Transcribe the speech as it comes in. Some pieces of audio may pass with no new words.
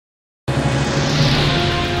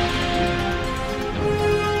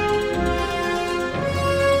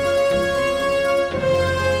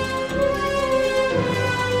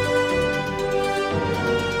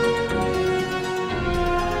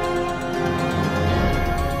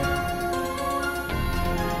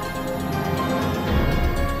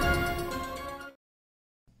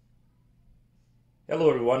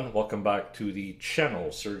Hello everyone, welcome back to the channel.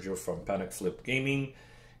 Sergio from Panic Flip Gaming,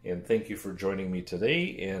 and thank you for joining me today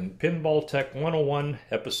in Pinball Tech 101,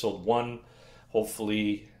 episode 1.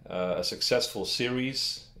 Hopefully a successful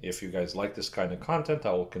series. If you guys like this kind of content,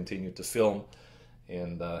 I will continue to film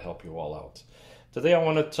and help you all out. Today I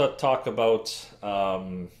wanted to talk about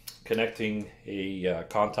connecting a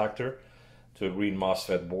contactor to a green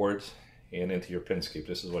Mosfet board and into your Pinscape.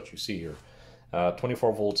 This is what you see here.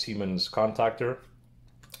 24 volt Siemens contactor,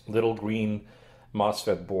 little green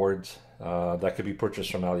Mosfet board that could be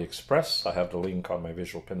purchased from AliExpress. I have the link on my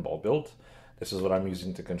Visual Pinball build. This is what I'm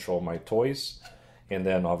using to control my toys, and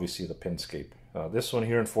then obviously the Pinscape. This one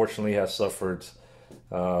here unfortunately has suffered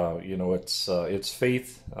its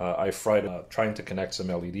fate. I tried trying to connect some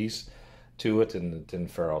LEDs to it, and it didn't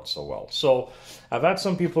fare out so well. So I've had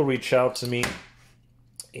some people reach out to me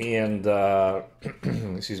and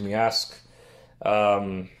excuse me, ask how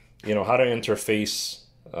to interface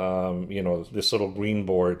this little green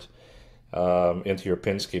board into your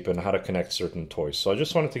Pinscape and how to connect certain toys. So I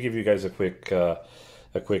just wanted to give you guys a quick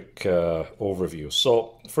overview.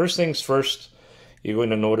 So first things first, you're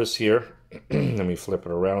going to notice here, let me flip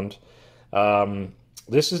it around.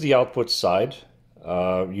 This is the output side.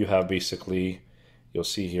 You have basically, you'll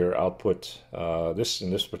see here, output, in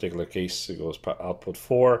this particular case, it goes output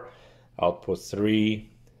 4, output 3,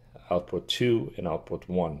 output 2, and output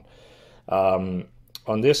 1.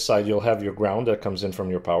 On this side, you'll have your ground that comes in from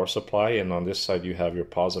your power supply, and on this side, you have your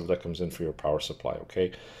positive that comes in for your power supply,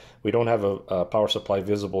 okay? We don't have a power supply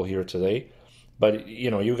visible here today, but,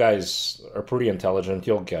 you guys are pretty intelligent.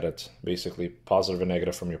 You'll get it. Basically, positive and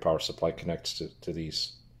negative from your power supply connects to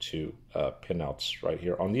these two pinouts right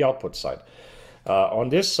here on the output side. On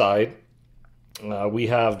this side, we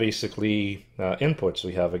have basically inputs.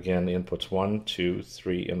 We have, again, inputs 1, 2,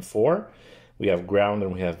 3, and 4. We have ground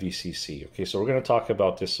and we have VCC. Okay, so we're going to talk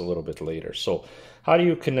about this a little bit later. So how do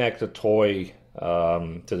you connect a toy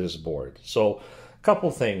to this board? So a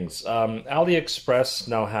couple things. AliExpress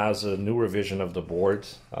now has a new revision of the board.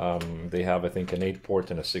 They have, I think, an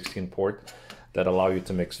 8-port and a 16-port that allow you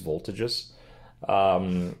to mix voltages.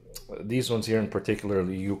 These ones here in particular,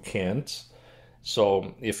 you can't.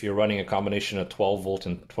 So if you're running a combination of 12 volt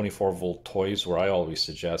and 24 volt toys, where I always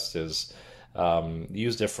suggest is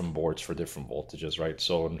use different boards for different voltages, right?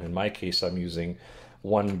 So in my case, I'm using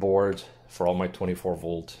one board for all my 24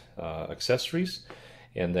 volt accessories,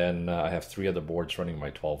 and then I have 3 other boards running my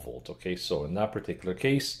 12 volt, okay? So in that particular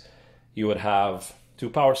case, you would have 2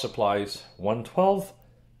 power supplies, one 12,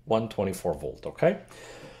 one 24 volt, okay?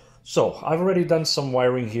 So I've already done some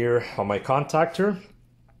wiring here on my contactor.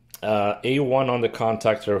 A1 on the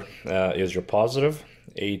contactor is your positive,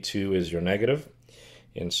 A2 is your negative,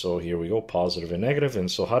 and so here we go, positive and negative.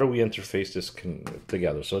 And so how do we interface this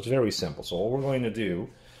together? So it's very simple. So what we're going to do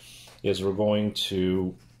is we're going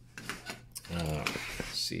to let's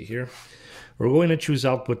see here, we're going to choose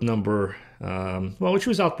output number, we'll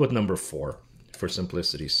choose output number 4 for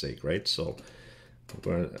simplicity's sake, right? So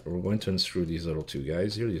we're going to unscrew these little 2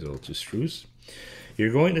 guys here, these little 2 screws.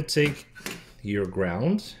 You're going to take your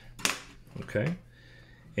ground, okay,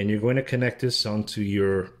 and you're going to connect this onto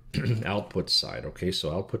your output side, okay?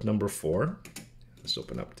 So output number 4, let's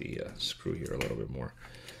open up the screw here a little bit more.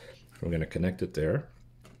 We're going to connect it there.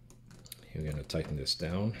 You're going to tighten this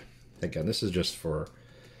down. Again, this is just for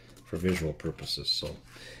visual purposes. So,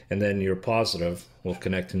 and then your positive will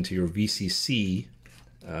connect into your VCC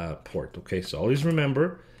port, okay? So always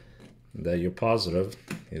remember that your positive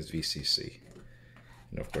is VCC.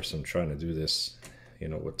 And of course, I'm trying to do this,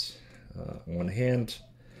 with one hand.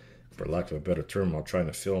 For lack of a better term, I'll try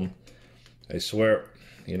to film. I swear,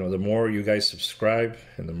 the more you guys subscribe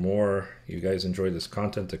and the more you guys enjoy this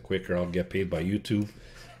content, the quicker I'll get paid by YouTube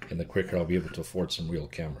and the quicker I'll be able to afford some real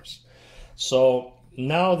cameras. So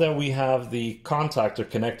now that we have the contactor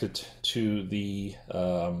connected to the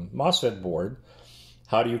Mosfet board,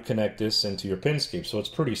 how do you connect this into your Pinscape? So it's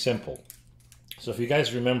pretty simple. So if you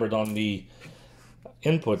guys remembered on the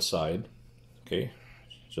input side, okay,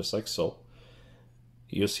 just like so,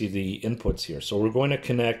 you'll see the inputs here. So we're going to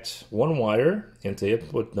connect one wire into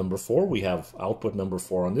input number 4. We have output number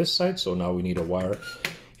 4 on this side, so now we need a wire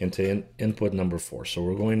into input number 4. So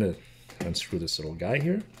we're going to unscrew this little guy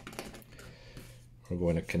here. We're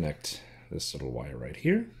going to connect this little wire right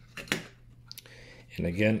here. And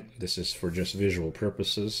again, this is for just visual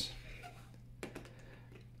purposes.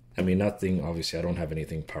 I mean, nothing, obviously I don't have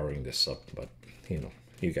anything powering this up, but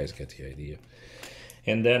you guys get the idea.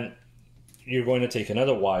 And then you're going to take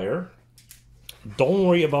another wire. Don't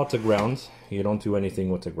worry about the ground. You don't do anything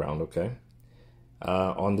with the ground, okay?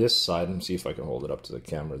 On this side, let me see if I can hold it up to the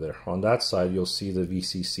camera there. On that side, you'll see the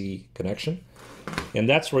VCC connection. And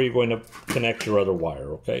that's where you're going to connect your other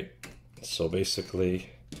wire, okay? So basically,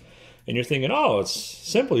 and you're thinking, oh, it's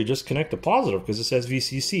simple. You just connect the positive because it says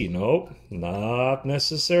VCC. Nope, not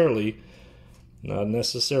necessarily. Not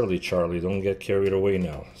necessarily, Charlie. Don't get carried away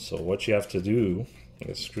now. So what you have to do,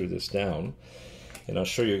 let's screw this down, and I'll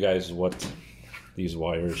show you guys what these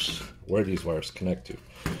wires, where these wires connect to.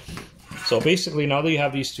 So basically, now that you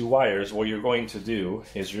have these two wires, what you're going to do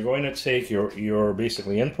is you're going to take your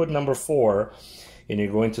basically input number 4, and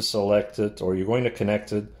you're going to select it, or you're going to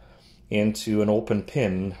connect it into an open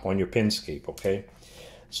pin on your Pinscape, okay?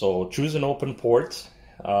 So choose an open port,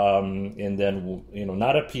 and then, you know,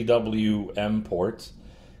 not a PWM port,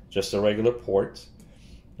 just a regular port,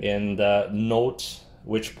 and note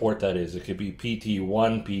which port that is. It could be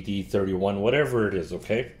PT1, PT31, whatever it is,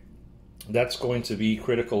 okay? That's going to be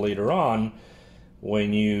critical later on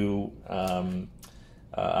when you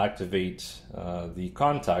activate the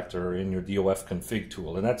contactor in your DOF config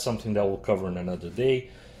tool, and that's something that we'll cover in another day.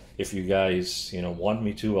 If you guys, you know, want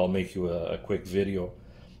me to, I'll make you a quick video.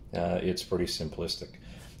 It's pretty simplistic.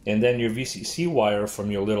 And then your VCC wire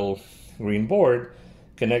from your little green board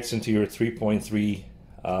connects into your 3.3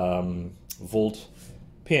 volt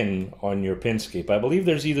pin on your Pinscape. I believe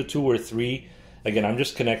there's either 2 or 3. Again, I'm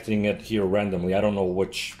just connecting it here randomly. I don't know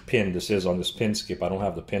which pin this is on this Pinscape. I don't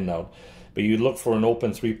have the pin out. But you look for an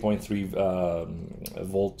open 3.3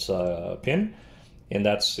 volt pin, and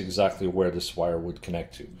that's exactly where this wire would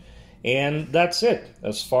connect to. And that's it.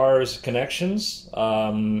 As far as connections,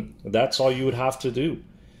 that's all you would have to do.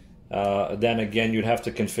 Then again, you'd have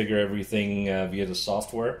to configure everything via the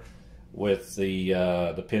software with the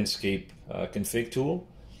Pinscape config tool,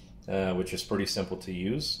 which is pretty simple to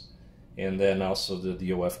use. And then also the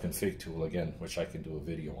DOF config tool, again, which I can do a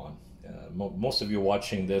video on. Most of you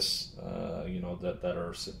watching this, you know, that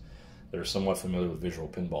are somewhat familiar with Visual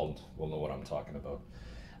Pinball will know what I'm talking about.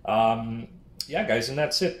 Yeah, guys, and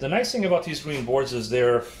that's it. The nice thing about these green boards is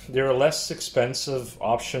they're a less expensive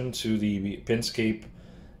option to the Pinscape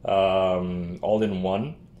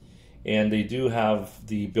all-in-one, and they do have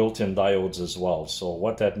the built-in diodes as well. So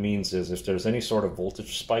what that means is if there's any sort of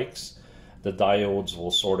voltage spikes, the diodes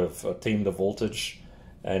will sort of tame the voltage,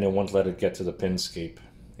 and it won't let it get to the Pinscape,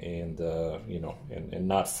 and you know, and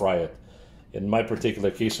not fry it. In my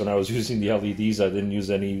particular case, when I was using the LEDs, I didn't use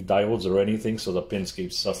any diodes or anything, so the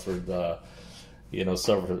Pinscape suffered, you know,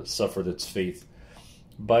 suffered its fate.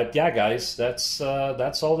 But yeah, guys, that's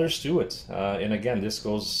all there's to it. And again, this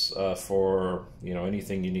goes for, you know,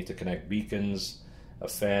 anything you need to connect: beacons, a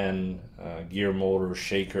fan, gear motor,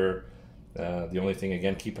 shaker. The only thing,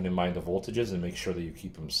 again, keeping in mind the voltages, and make sure that you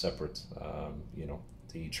keep them separate, you know,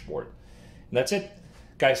 to each board. And that's it.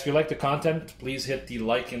 Guys, if you like the content, please hit the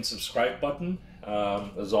like and subscribe button.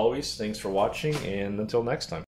 As always, thanks for watching, and until next time.